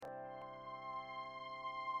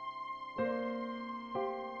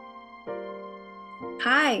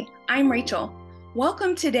Hi, I'm Rachel.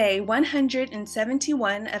 Welcome to day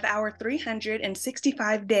 171 of our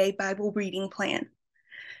 365-day Bible reading plan.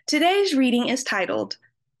 Today's reading is titled,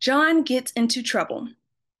 John Gets into Trouble.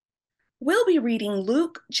 We'll be reading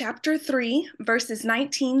Luke chapter 3, verses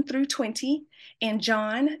 19 through 20, and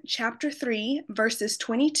John chapter 3, verses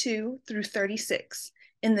 22 through 36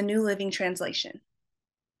 in the New Living Translation.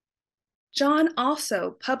 John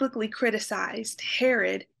also publicly criticized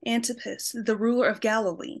Herod Antipas, the ruler of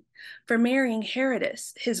Galilee, for marrying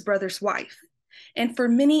Herodias, his brother's wife, and for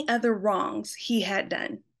many other wrongs he had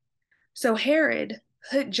done. So Herod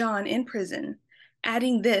put John in prison,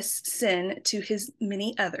 adding this sin to his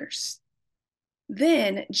many others.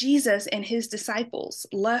 Then Jesus and his disciples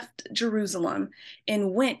left Jerusalem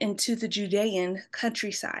and went into the Judean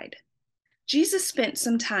countryside. Jesus spent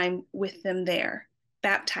some time with them there,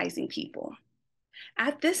 baptizing people.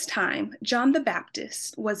 At this time, John the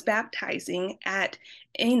Baptist was baptizing at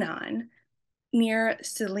Aenon near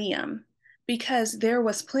Siloam because there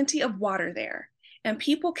was plenty of water there, and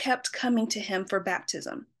people kept coming to him for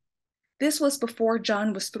baptism. This was before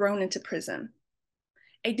John was thrown into prison.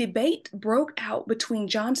 A debate broke out between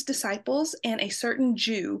John's disciples and a certain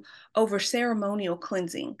Jew over ceremonial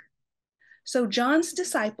cleansing. So John's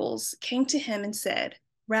disciples came to him and said,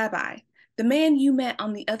 "Rabbi, the man you met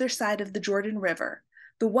on the other side of the Jordan River,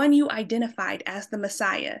 the one you identified as the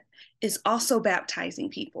Messiah, is also baptizing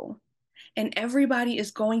people, and everybody is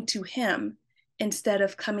going to him instead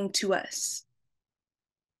of coming to us."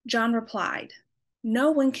 John replied, "No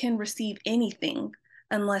one can receive anything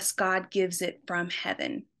unless God gives it from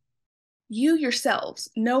heaven. You yourselves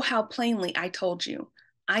know how plainly I told you,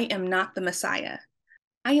 I am not the Messiah.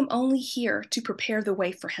 I am only here to prepare the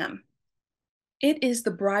way for him. It is the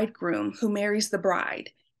bridegroom who marries the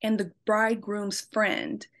bride, and the bridegroom's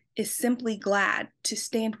friend is simply glad to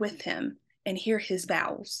stand with him and hear his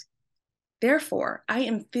vows. Therefore, I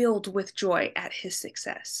am filled with joy at his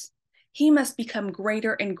success. He must become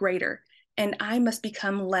greater and greater, and I must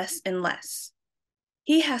become less and less.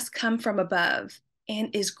 He has come from above and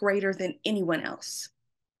is greater than anyone else.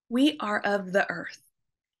 We are of the earth,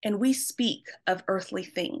 and we speak of earthly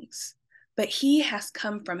things, but he has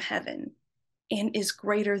come from heaven and is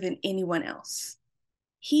greater than anyone else.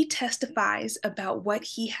 He testifies about what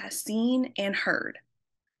he has seen and heard,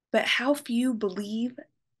 but how few believe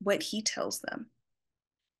what he tells them.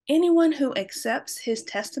 Anyone who accepts his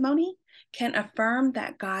testimony can affirm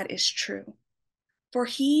that God is true, for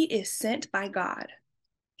he is sent by God.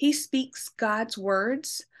 He speaks God's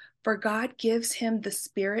words, for God gives him the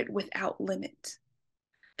Spirit without limit.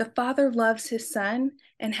 The Father loves his Son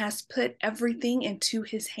and has put everything into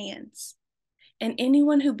his hands. And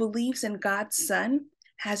anyone who believes in God's Son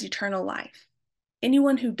has eternal life.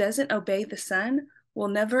 Anyone who doesn't obey the Son will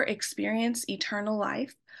never experience eternal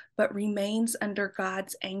life, but remains under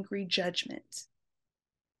God's angry judgment.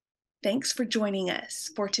 Thanks for joining us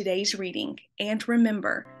for today's reading, and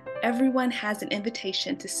remember, everyone has an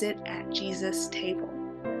invitation to sit at Jesus' table.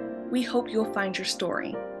 We hope you'll find your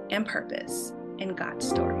story and purpose in God's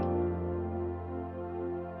story.